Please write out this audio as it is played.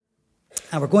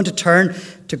And we're going to turn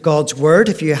to God's Word.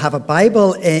 If you have a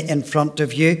Bible in front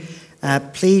of you,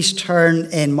 please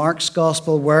turn in Mark's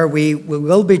Gospel, where we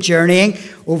will be journeying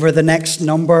over the next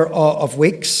number of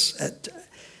weeks.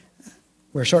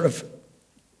 We're sort of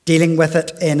dealing with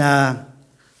it in a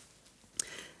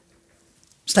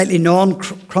slightly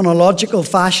non-chronological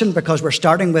fashion, because we're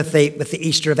starting with the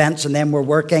Easter events and then we're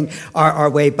working our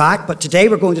way back. But today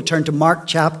we're going to turn to Mark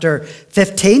chapter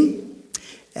 15.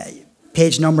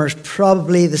 Page number is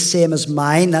probably the same as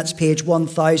mine. That's page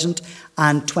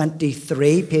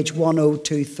 1023, page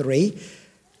 1023.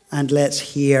 And let's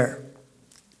hear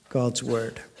God's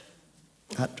word.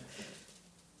 At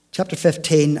chapter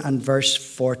 15 and verse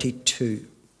 42.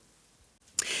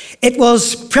 It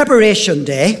was preparation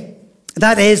day.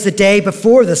 That is, the day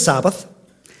before the Sabbath.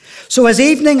 So as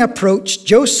evening approached,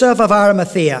 Joseph of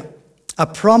Arimathea, a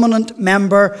prominent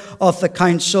member of the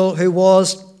council who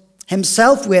was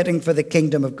himself waiting for the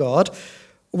kingdom of God,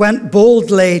 went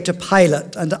boldly to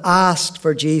Pilate and asked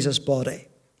for Jesus' body.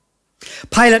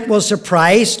 Pilate was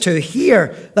surprised to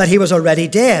hear that he was already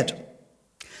dead.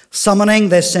 Summoning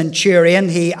the centurion,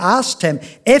 he asked him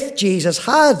if Jesus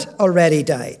had already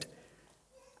died.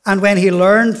 And when he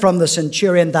learned from the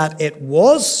centurion that it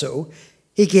was so,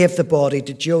 he gave the body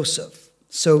to Joseph.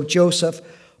 So Joseph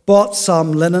bought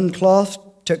some linen cloth,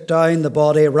 took down the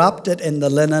body, wrapped it in the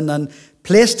linen, and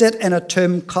placed it in a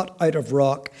tomb cut out of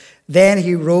rock. Then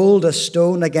he rolled a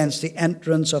stone against the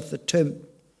entrance of the tomb.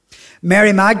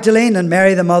 Mary Magdalene and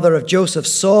Mary, the mother of Joseph,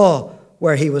 saw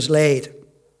where he was laid.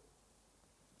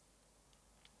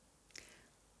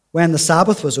 When the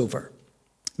Sabbath was over,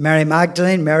 Mary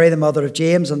Magdalene, Mary the mother of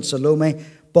James, and Salome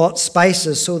bought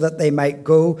spices so that they might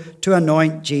go to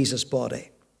anoint Jesus'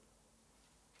 body.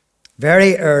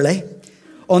 Very early,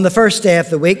 on the first day of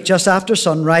the week, just after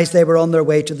sunrise, they were on their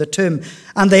way to the tomb.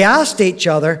 And they asked each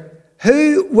other,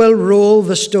 "Who will roll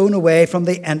the stone away from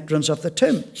the entrance of the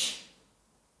tomb?"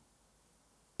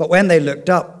 But when they looked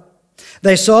up,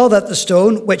 they saw that the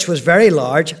stone, which was very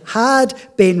large, had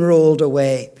been rolled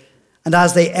away. And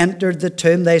as they entered the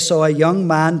tomb, they saw a young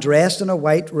man dressed in a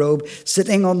white robe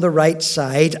sitting on the right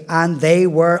side, and they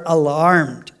were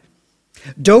alarmed.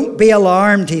 "Don't be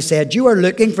alarmed," he said. "You are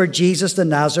looking for Jesus the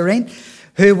Nazarene,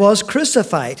 who was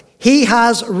crucified. He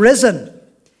has risen.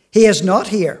 He is not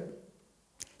here.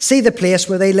 See the place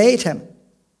where they laid him.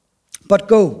 But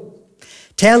go,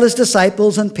 tell his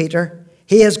disciples and Peter,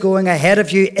 he is going ahead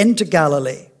of you into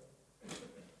Galilee.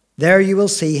 There you will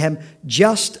see him,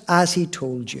 just as he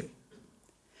told you."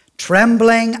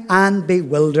 Trembling and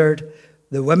bewildered,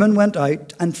 the women went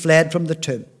out and fled from the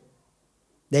tomb.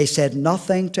 They said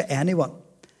nothing to anyone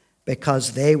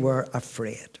because they were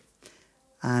afraid.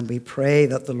 And we pray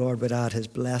that the Lord would add his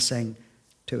blessing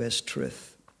to his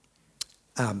truth.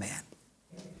 Amen.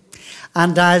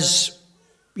 And as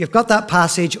you've got that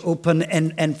passage open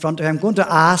in front of you, I'm going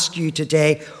to ask you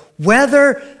today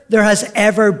whether there has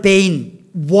ever been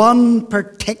one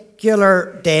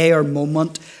particular day or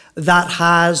moment that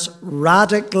has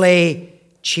radically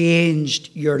changed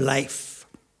your life.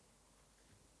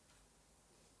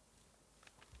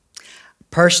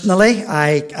 Personally,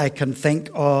 I can think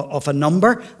of a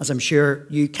number, as I'm sure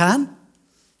you can.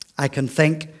 I can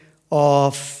think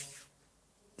of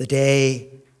the day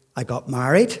I got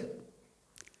married.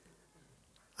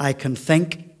 I can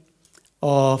think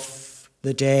of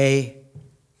the day,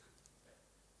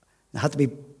 I had to be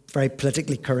very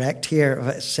politically correct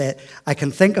here. I can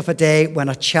think of a day when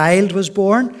a child was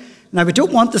born. Now, we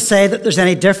don't want to say that there's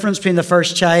any difference between the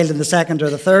first child and the second or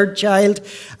the third child.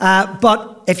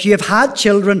 But if you have had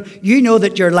children, you know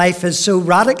that your life is so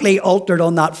radically altered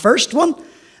on that first one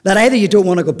that either you don't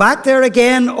want to go back there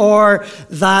again, or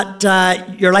that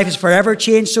your life is forever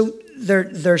changed. So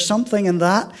there's something in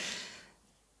that.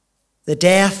 The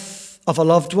death of a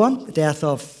loved one, the death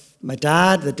of my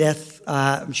dad, the death,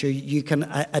 I'm sure you can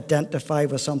identify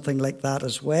with something like that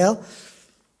as well.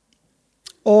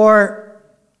 Or,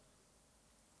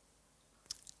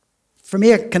 for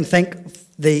me, I can think of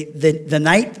the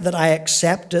night that I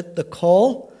accepted the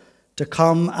call to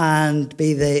come and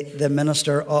be the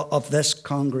minister of this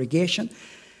congregation.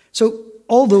 So,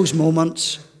 all those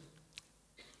moments,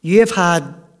 you have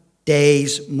had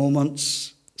days,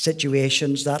 moments,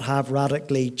 situations that have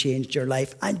radically changed your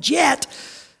life. And yet,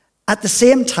 at the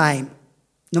same time,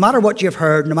 no matter what you've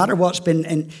heard, no matter what's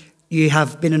you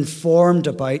have been informed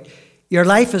about, your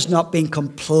life has not been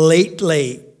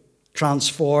completely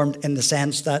transformed in the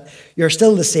sense that you're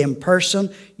still the same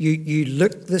person, you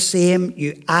look the same,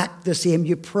 you act the same,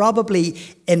 you probably,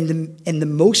 in the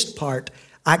most part,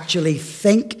 actually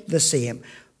think the same.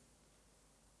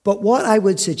 But what I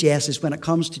would suggest is when it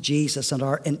comes to Jesus and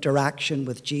our interaction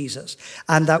with Jesus,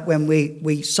 and that when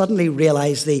we suddenly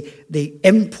realize the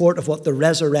import of what the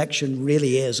resurrection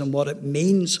really is and what it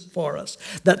means for us,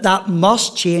 that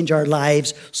must change our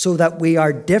lives so that we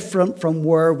are different from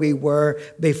where we were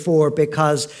before,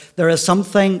 because there is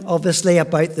something obviously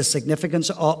about the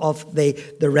significance of the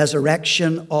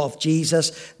resurrection of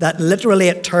Jesus, that literally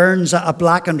it turns a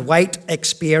black and white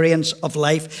experience of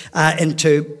life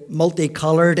into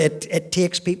multicolored. It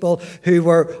takes people who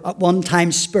were at one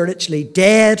time spiritually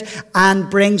dead and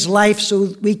brings life.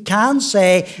 So we can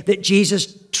say that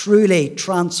Jesus truly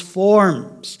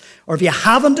transforms. Or if you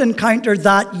haven't encountered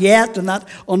that yet and that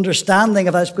understanding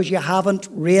of us, because you haven't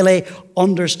really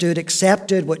understood,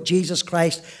 accepted what Jesus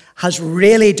Christ has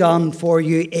really done for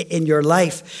you in your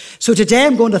life. So today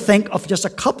I'm going to think of just a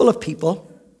couple of people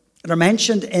that are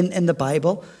mentioned in the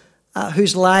Bible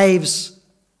whose lives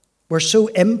were so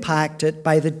impacted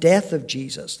by the death of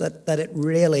Jesus that it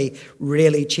really,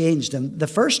 really changed them. The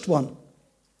first one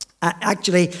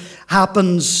actually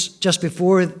happens just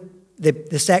before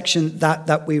the section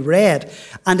that we read.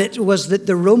 And it was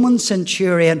the Roman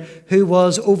centurion who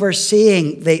was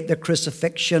overseeing the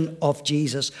crucifixion of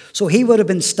Jesus. So he would have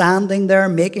been standing there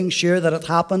making sure that it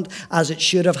happened as it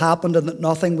should have happened and that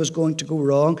nothing was going to go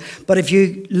wrong. But if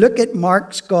you look at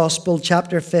Mark's Gospel,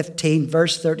 chapter 15,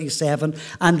 verse 37,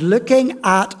 and looking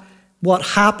at what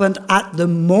happened at the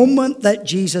moment that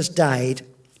Jesus died,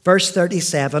 verse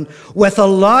 37, with a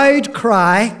loud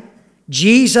cry,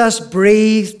 Jesus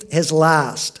breathed his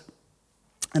last.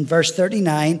 And verse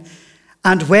 39,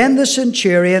 and when the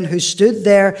centurion who stood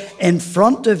there in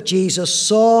front of Jesus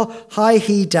saw how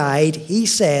he died, he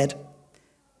said,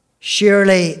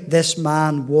 surely this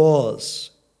man was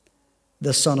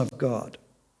the Son of God.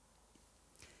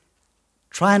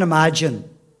 Try and imagine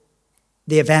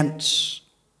the events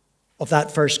of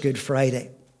that first Good Friday.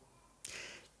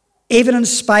 Even in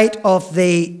spite of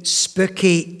the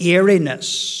spooky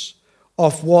eeriness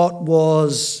of what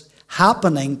was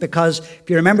happening, because if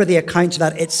you remember the accounts of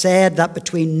that, it said that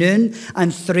between noon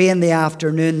and 3 in the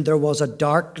afternoon there was a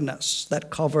darkness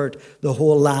that covered the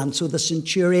whole land. So the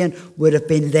centurion would have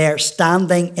been there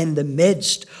standing in the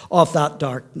midst of that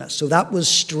darkness. So that was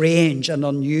strange and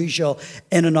unusual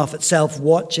in and of itself,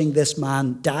 watching this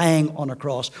man dying on a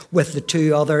cross with the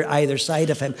two other either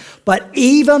side of him. But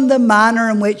even the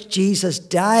manner in which Jesus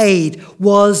died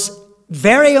was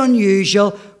very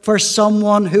unusual for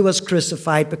someone who was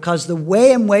crucified, because the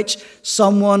way in which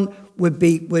someone would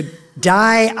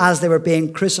die as they were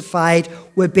being crucified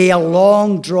would be a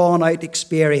long, drawn-out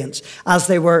experience. As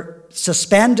they were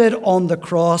suspended on the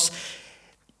cross,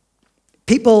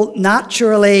 people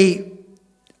naturally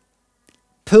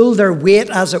pulled their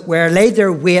weight, as it were, laid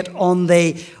their weight on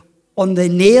the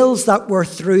nails that were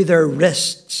through their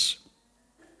wrists.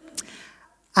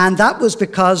 And that was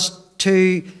because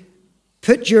to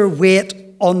put your weight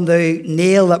on the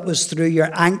nail that was through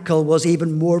your ankle was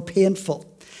even more painful.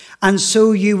 And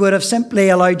so you would have simply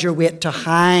allowed your weight to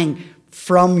hang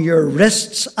from your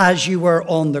wrists as you were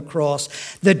on the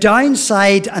cross. The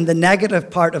downside and the negative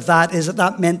part of that is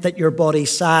that meant that your body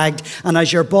sagged. And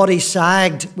as your body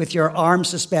sagged with your arms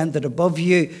suspended above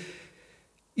you,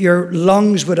 your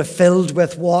lungs would have filled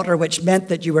with water, which meant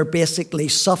that you were basically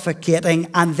suffocating.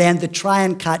 And then to try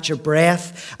and catch your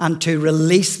breath and to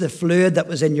release the fluid that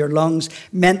was in your lungs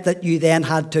meant that you then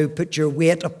had to put your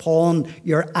weight upon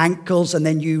your ankles, and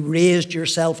then you raised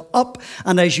yourself up.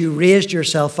 And as you raised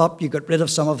yourself up, you got rid of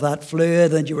some of that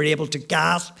fluid and you were able to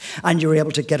gasp and you were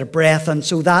able to get a breath. And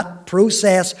so that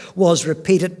process was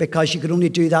repeated, because you could only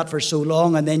do that for so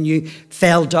long, and then you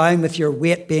fell down with your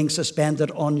weight being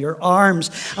suspended on your arms.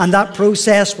 And that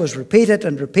process was repeated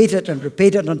and repeated and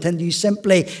repeated until you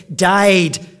simply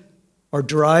died or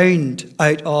drowned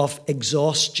out of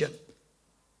exhaustion.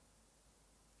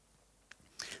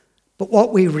 But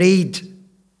what we read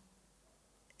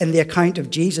in the account of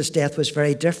Jesus' death was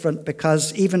very different,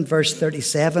 because even verse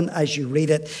 37, as you read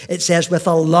it, it says, with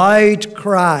a loud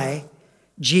cry,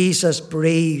 Jesus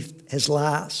breathed his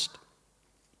last,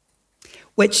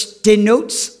 which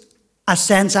denotes a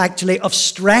sense actually of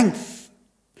strength.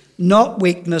 Not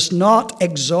weakness, not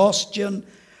exhaustion,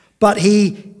 but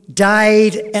he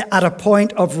died at a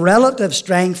point of relative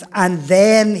strength, and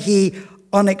then he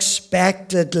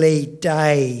unexpectedly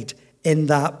died in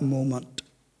that moment.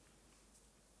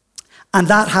 And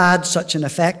that had such an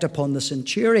effect upon the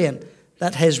centurion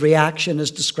that his reaction is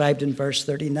described in verse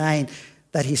 39,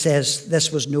 that he says,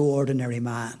 this was no ordinary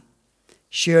man.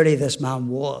 Surely this man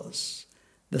was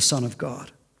the Son of God.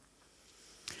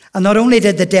 And not only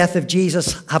did the death of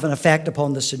Jesus have an effect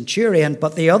upon the centurion,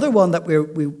 but the other one that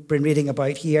we've been reading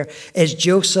about here is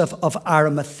Joseph of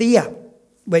Arimathea,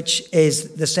 which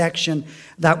is the section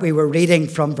that we were reading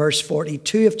from verse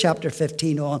 42 of chapter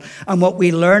 15 on. And what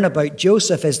we learn about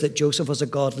Joseph is that Joseph was a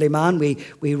godly man.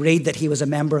 We read that he was a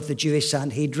member of the Jewish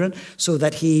Sanhedrin, so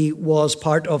that he was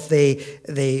part of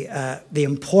the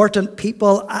important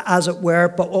people, as it were.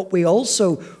 But what we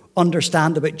also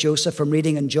understand about Joseph from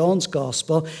reading in John's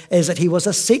Gospel is that he was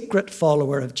a secret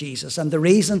follower of Jesus. And the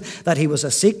reason that he was a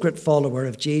secret follower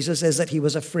of Jesus is that he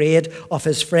was afraid of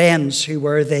his friends who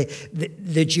were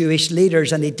the Jewish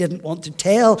leaders, and he didn't want to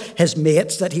tell his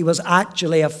mates that he was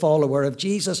actually a follower of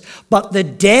Jesus. But the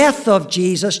death of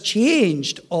Jesus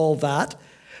changed all that,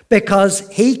 because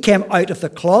he came out of the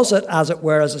closet, as it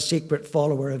were, as a secret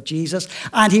follower of Jesus,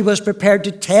 and he was prepared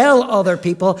to tell other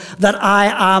people that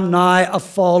I am now a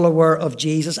follower of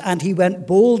Jesus. And he went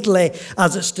boldly,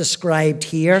 as it's described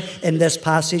here in this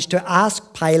passage, to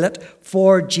ask Pilate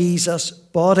for Jesus'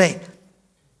 body.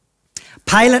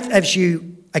 Pilate, as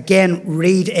you again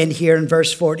read in here in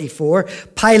verse 44,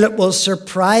 Pilate was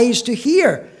surprised to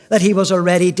hear that he was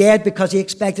already dead, because he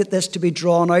expected this to be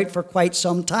drawn out for quite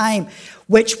some time,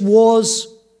 which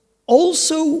was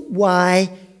also why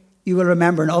you will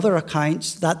remember in other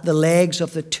accounts that the legs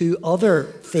of the two other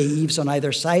thieves on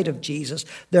either side of Jesus,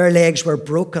 their legs were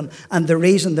broken. And the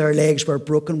reason their legs were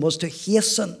broken was to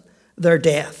hasten their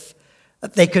death.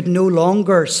 That they could no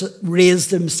longer raise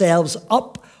themselves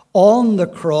up on the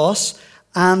cross,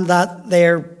 and that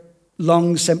their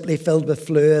lungs simply filled with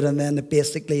fluid, and then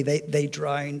basically they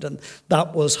drowned, and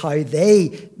that was how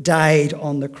they died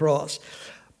on the cross.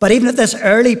 But even at this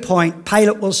early point,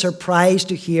 Pilate was surprised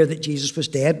to hear that Jesus was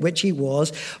dead, which he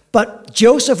was. But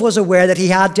Joseph was aware that he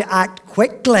had to act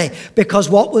quickly, because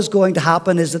what was going to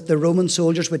happen is that the Roman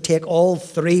soldiers would take all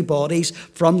three bodies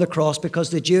from the cross, because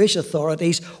the Jewish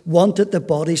authorities wanted the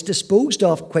bodies disposed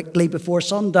of quickly before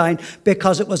sundown,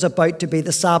 because it was about to be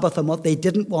the Sabbath, and what they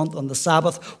didn't want on the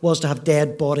Sabbath was to have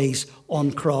dead bodies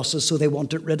on crosses, so they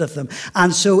wanted rid of them.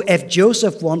 And so if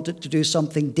Joseph wanted to do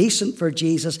something decent for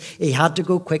Jesus, he had to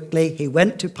go quickly. He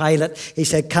went to Pilate. He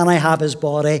said, "Can I have his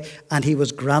body?" And he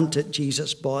was granted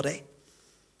Jesus' body.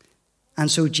 And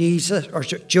so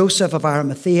Joseph of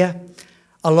Arimathea,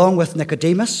 along with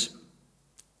Nicodemus,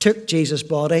 took Jesus'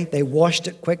 body. They washed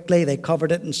it quickly. They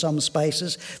covered it in some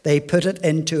spices. They put it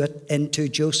into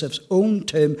Joseph's own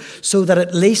tomb, so that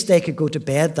at least they could go to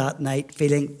bed that night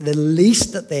feeling the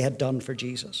least that they had done for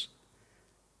Jesus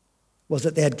was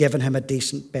that they had given him a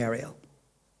decent burial.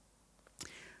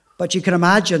 But you can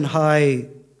imagine how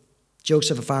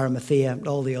Joseph of Arimathea and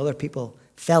all the other people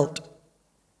felt,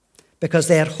 because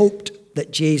they had hoped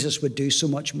that Jesus would do so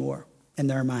much more in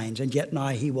their minds, and yet now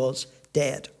he was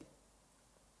dead.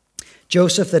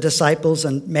 Joseph, the disciples,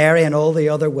 and Mary and all the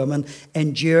other women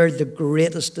endured the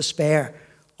greatest despair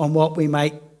on what we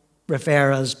might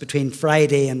refer as between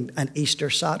Friday and Easter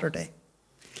Saturday.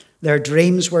 Their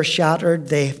dreams were shattered.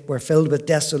 They were filled with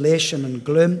desolation and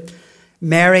gloom.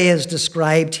 Mary is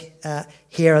described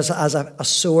here as a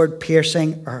sword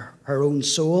piercing her own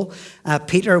soul.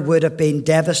 Peter would have been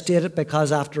devastated,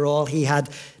 because after all, he had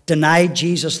denied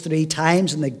Jesus 3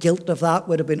 times, and the guilt of that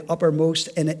would have been uppermost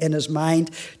in his mind.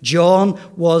 John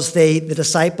was the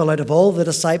disciple out of all the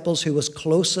disciples who was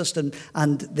closest and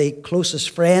the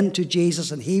closest friend to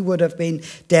Jesus, and he would have been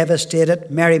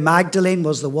devastated. Mary Magdalene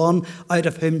was the one out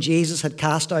of whom Jesus had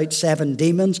cast out 7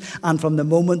 demons, and from the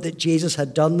moment that Jesus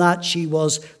had done that, she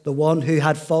was the one who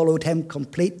had followed him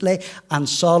completely and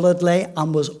solidly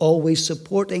and was always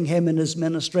supporting him in his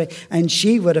ministry, and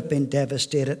she would have been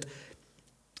devastated.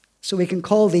 So we can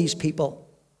call these people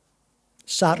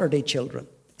Saturday children,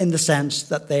 in the sense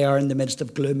that they are in the midst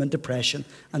of gloom and depression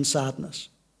and sadness.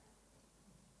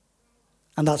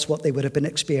 And that's what they would have been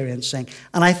experiencing.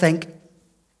 And I think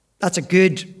that's a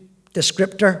good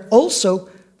descriptor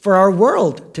also for our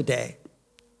world today.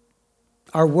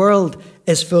 Our world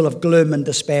is full of gloom and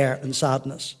despair and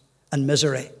sadness and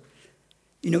misery.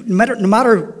 No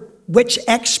matter which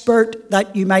expert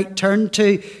that you might turn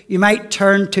to. You might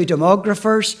turn to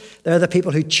demographers. They're the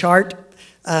people who chart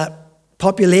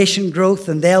population growth,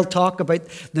 and they'll talk about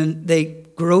the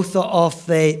growth of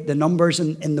the numbers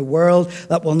in the world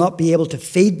that will not be able to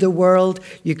feed the world.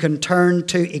 You can turn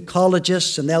to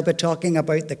ecologists, and they'll be talking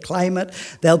about the climate.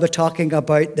 They'll be talking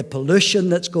about the pollution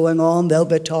that's going on. They'll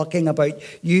be talking about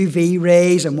UV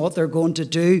rays and what they're going to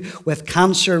do with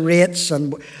cancer rates,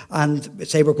 and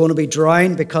say we're going to be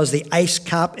drowned because the ice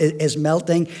cap is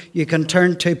melting. You can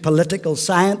turn to political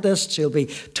scientists who'll be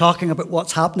talking about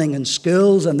what's happening in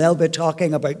schools, and they'll be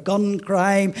talking about gun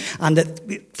crime, and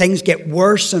that things get worse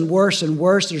worse and worse and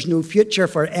worse. There's no future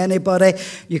for anybody.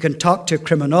 You can talk to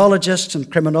criminologists, and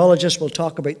criminologists will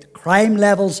talk about the crime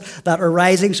levels that are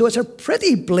rising. So it's a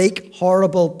pretty bleak,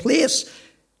 horrible place.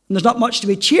 And there's not much to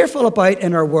be cheerful about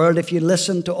in our world if you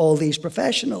listen to all these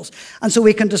professionals. And so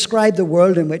we can describe the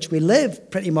world in which we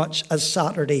live pretty much as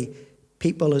Saturday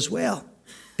people as well.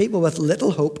 People with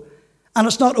little hope. And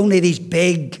it's not only these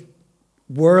big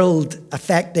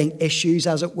world-affecting issues,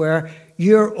 as it were,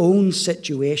 your own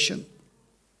situation.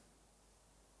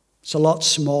 It's a lot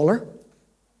smaller.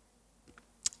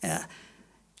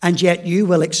 And yet you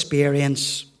will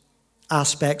experience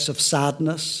aspects of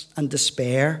sadness and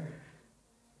despair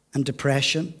and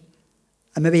depression,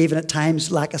 and maybe even at times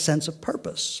lack a sense of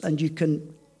purpose. And you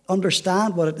can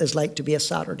understand what it is like to be a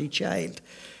Saturday child,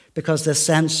 because this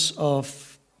sense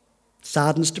of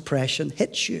sadness, depression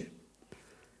hits you.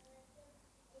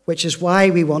 Which is why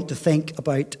we want to think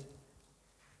about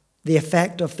the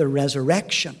effect of the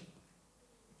resurrection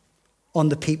on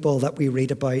the people that we read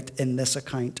about in this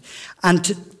account.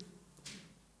 And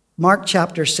Mark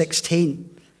chapter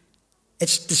 16,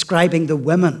 it's describing the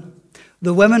women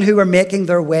who were making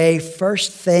their way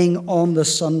first thing on the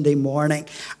Sunday morning.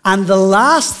 And the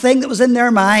last thing that was in their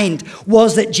mind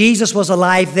was that Jesus was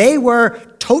alive. They were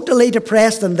totally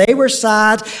depressed and they were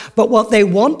sad, but what they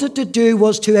wanted to do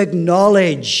was to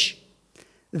acknowledge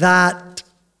that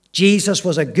Jesus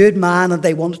was a good man and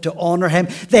they wanted to honor him.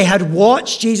 They had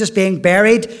watched Jesus being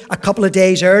buried a couple of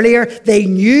days earlier. They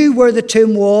knew where the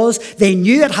tomb was. They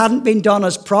knew it hadn't been done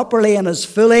as properly and as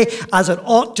fully as it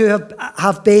ought to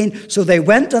have been. So they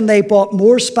went and they bought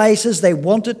more spices. They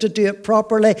wanted to do it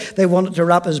properly. They wanted to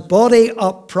wrap his body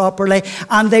up properly.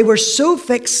 And they were so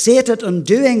fixated on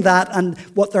doing that and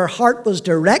what their heart was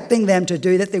directing them to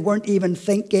do that they weren't even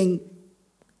thinking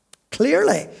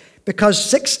clearly. Because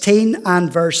 16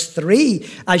 and verse 3,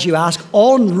 as you ask,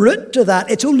 en route to that,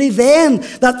 it's only then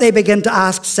that they begin to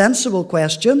ask sensible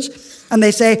questions. And they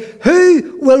say,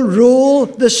 who will roll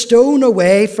the stone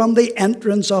away from the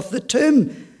entrance of the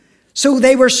tomb? So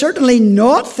they were certainly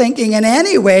not thinking in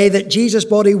any way that Jesus'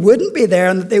 body wouldn't be there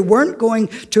and that they weren't going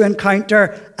to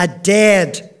encounter a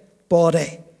dead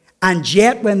body. And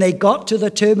yet when they got to the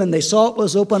tomb and they saw it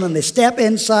was open and they step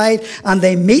inside and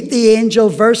they meet the angel,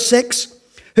 verse 6,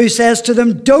 who says to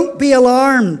them, don't be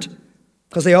alarmed,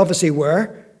 because they obviously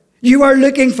were. You are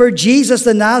looking for Jesus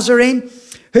the Nazarene,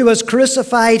 who was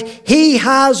crucified. He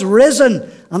has risen.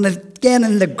 And again,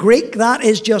 in the Greek, that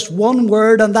is just one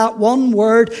word, and that one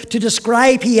word to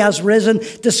describe he has risen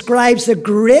describes the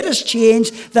greatest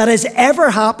change that has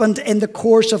ever happened in the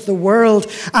course of the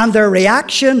world. And their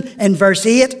reaction in verse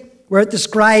 8, where it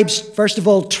describes, first of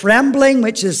all, trembling,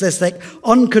 which is this like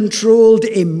uncontrolled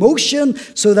emotion,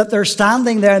 so that they're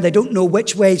standing there and they don't know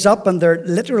which way's up and they're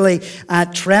literally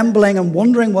trembling and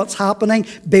wondering what's happening.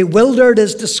 Bewildered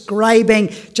is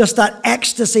describing just that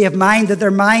ecstasy of mind, that their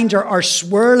minds are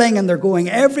swirling and they're going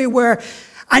everywhere.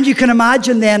 And you can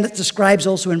imagine then it describes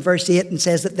also in verse 8 and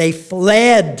says that they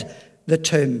fled the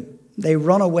tomb. They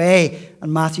run away,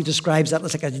 and Matthew describes that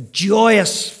as like a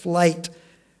joyous flight.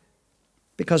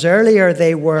 Because earlier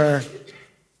they were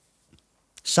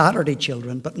Saturday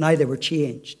children, but now they were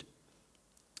changed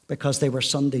because they were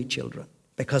Sunday children,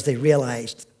 because they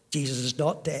realized Jesus is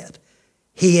not dead.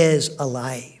 He is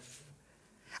alive.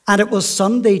 And it was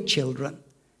Sunday children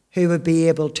who would be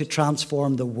able to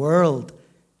transform the world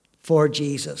for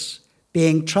Jesus,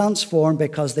 being transformed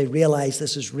because they realize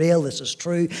this is real, this is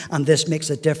true, and this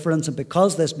makes a difference. And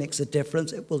because this makes a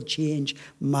difference, it will change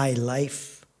my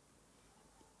life.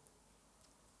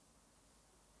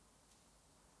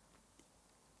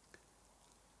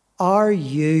 Are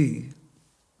you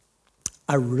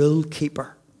a rule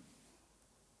keeper?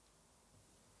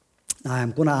 Now,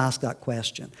 I'm going to ask that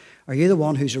question. Are you the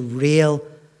one who's a real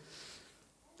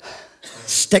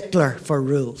stickler for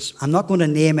rules? I'm not going to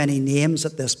name any names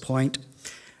at this point,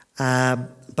 but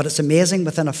it's amazing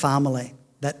within a family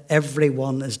that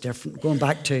everyone is different. Going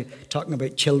back to talking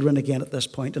about children again at this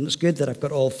point, and it's good that I've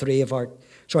got all three of our...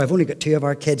 Sorry, I've only got two of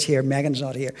our kids here. Megan's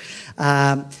not here.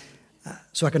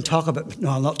 So I can talk about... No,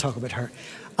 I'll not talk about her.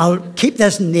 I'll keep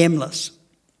this nameless.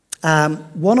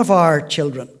 One of our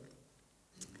children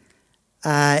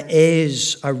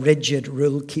is a rigid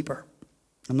rule keeper.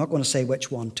 I'm not going to say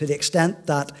which one, to the extent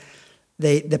that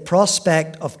the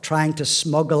prospect of trying to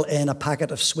smuggle in a packet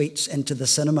of sweets into the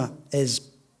cinema is,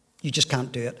 you just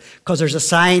can't do it. Because there's a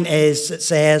sign that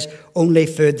says, only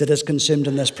food that is consumed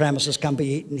in this premises can be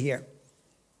eaten here.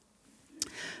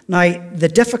 Now, the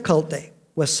difficulty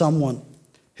with someone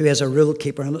who is a rule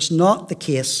keeper, and it's not the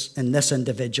case in this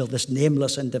individual, this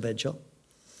nameless individual,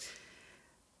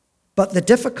 But the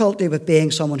difficulty with being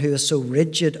someone who is so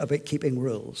rigid about keeping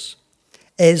rules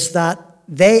is that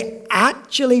they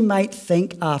actually might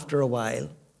think after a while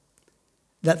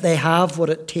that they have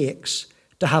what it takes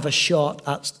to have a shot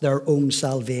at their own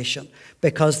salvation,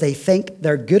 because they think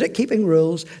they're good at keeping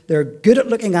rules, they're good at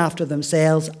looking after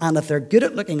themselves, and if they're good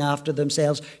at looking after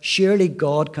themselves, surely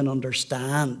God can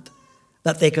understand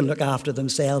that they can look after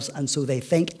themselves, and so they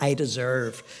think, I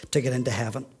deserve to get into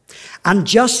heaven. And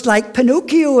just like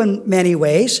Pinocchio in many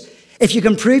ways, if you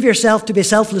can prove yourself to be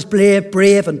selfless,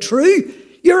 brave and true,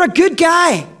 you're a good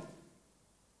guy.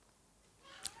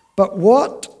 But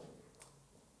what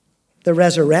the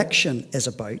resurrection is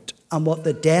about, and what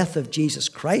the death of Jesus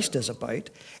Christ is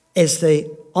about, is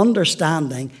the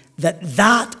understanding that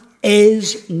that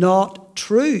is not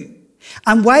true.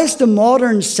 And whilst the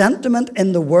modern sentiment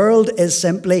in the world is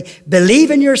simply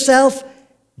believe in yourself,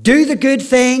 do the good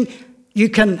thing, you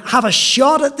can have a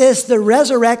shot at this, the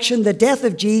resurrection, the death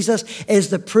of Jesus is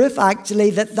the proof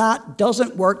actually that that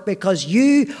doesn't work, because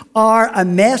you are a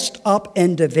messed up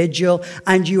individual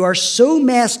and you are so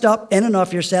messed up in and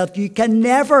of yourself you can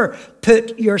never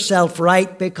put yourself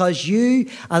right, because you,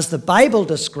 as the Bible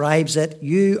describes it,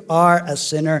 you are a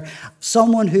sinner.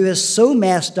 Someone who is so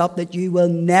messed up that you will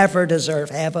never deserve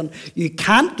heaven. You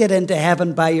can't get into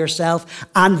heaven by yourself.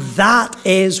 And that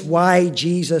is why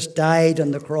Jesus died on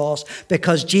the cross,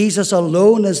 because Jesus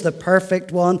alone is the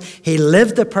perfect one. He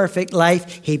lived the perfect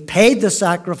life. He paid the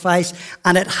sacrifice.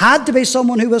 And it had to be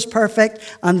someone who was perfect.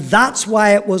 And that's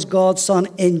why it was God's Son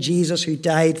in Jesus who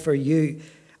died for you.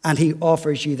 And he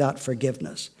offers you that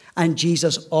forgiveness. And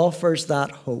Jesus offers that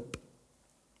hope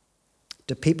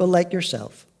to people like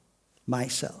yourself,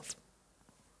 myself,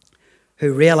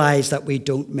 who realize that we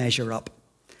don't measure up.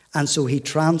 And so he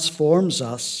transforms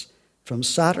us from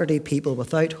Saturday people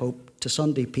without hope to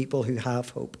Sunday people who have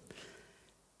hope.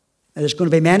 And there's going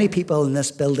to be many people in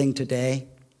this building today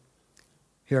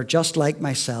who are just like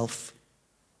myself.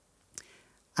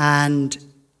 And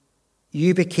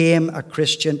you became a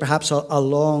Christian perhaps a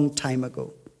long time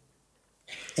ago.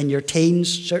 In your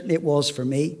teens, certainly it was for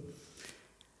me.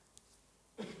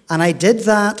 And I did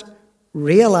that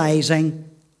realizing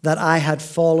that I had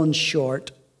fallen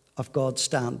short of God's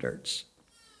standards.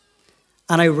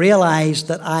 And I realized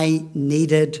that I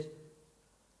needed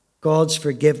God's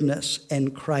forgiveness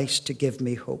in Christ to give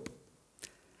me hope.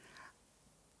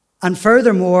 And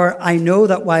furthermore, I know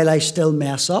that while I still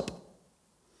mess up,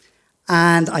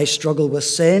 and I struggle with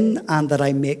sin, and that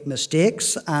I make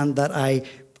mistakes, and that I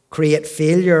create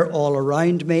failure all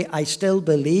around me, I still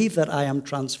believe that I am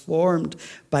transformed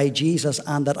by Jesus,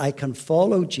 and that I can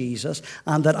follow Jesus,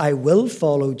 and that I will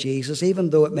follow Jesus,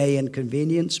 even though it may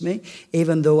inconvenience me,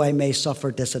 even though I may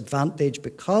suffer disadvantage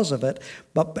because of it.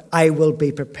 But I will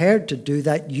be prepared to do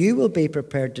that. You will be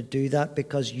prepared to do that,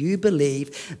 because you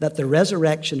believe that the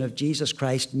resurrection of Jesus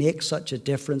Christ makes such a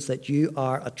difference that you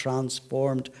are a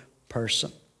transformed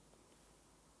person.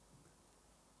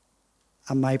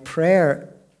 And my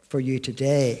prayer for you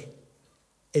today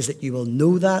is that you will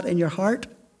know that in your heart.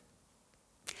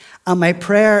 And my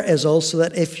prayer is also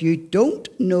that if you don't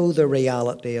know the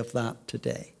reality of that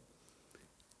today,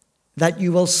 that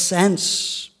you will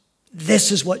sense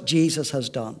this is what Jesus has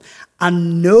done,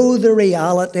 and know the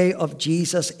reality of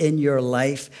Jesus in your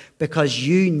life, because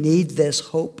you need this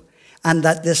hope. And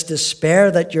that this despair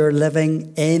that you're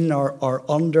living in or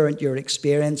under and you're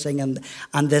experiencing,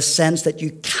 and this sense that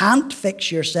you can't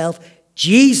fix yourself,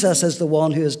 Jesus is the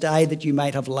one who has died that you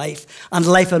might have life, and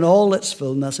life in all its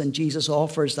fullness, and Jesus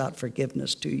offers that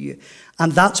forgiveness to you.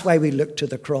 And that's why we look to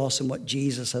the cross and what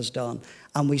Jesus has done.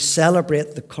 And we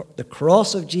celebrate the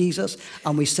cross of Jesus,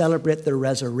 and we celebrate the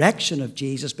resurrection of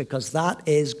Jesus, because that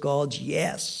is God's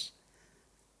yes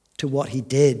to what he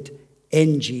did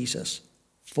in Jesus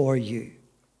for you.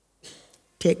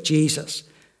 Take Jesus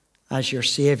as your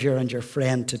Savior and your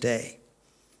friend today.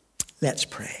 Let's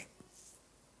pray.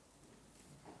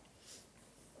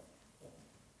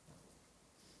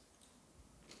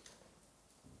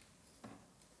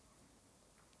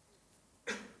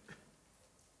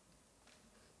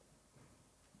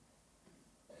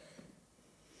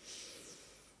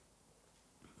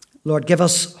 Lord, give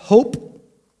us hope.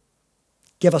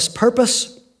 Give us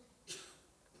purpose.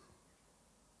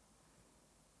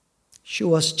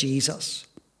 Show us Jesus.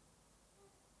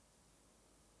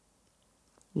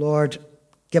 Lord,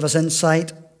 give us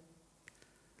insight.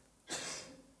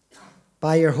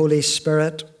 By your Holy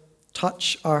Spirit,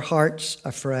 touch our hearts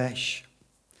afresh.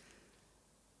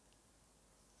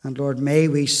 And Lord, may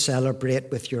we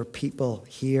celebrate with your people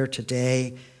here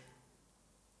today,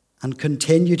 and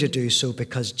continue to do so,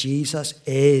 because Jesus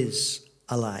is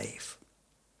alive.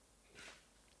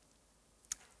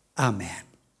 Amen.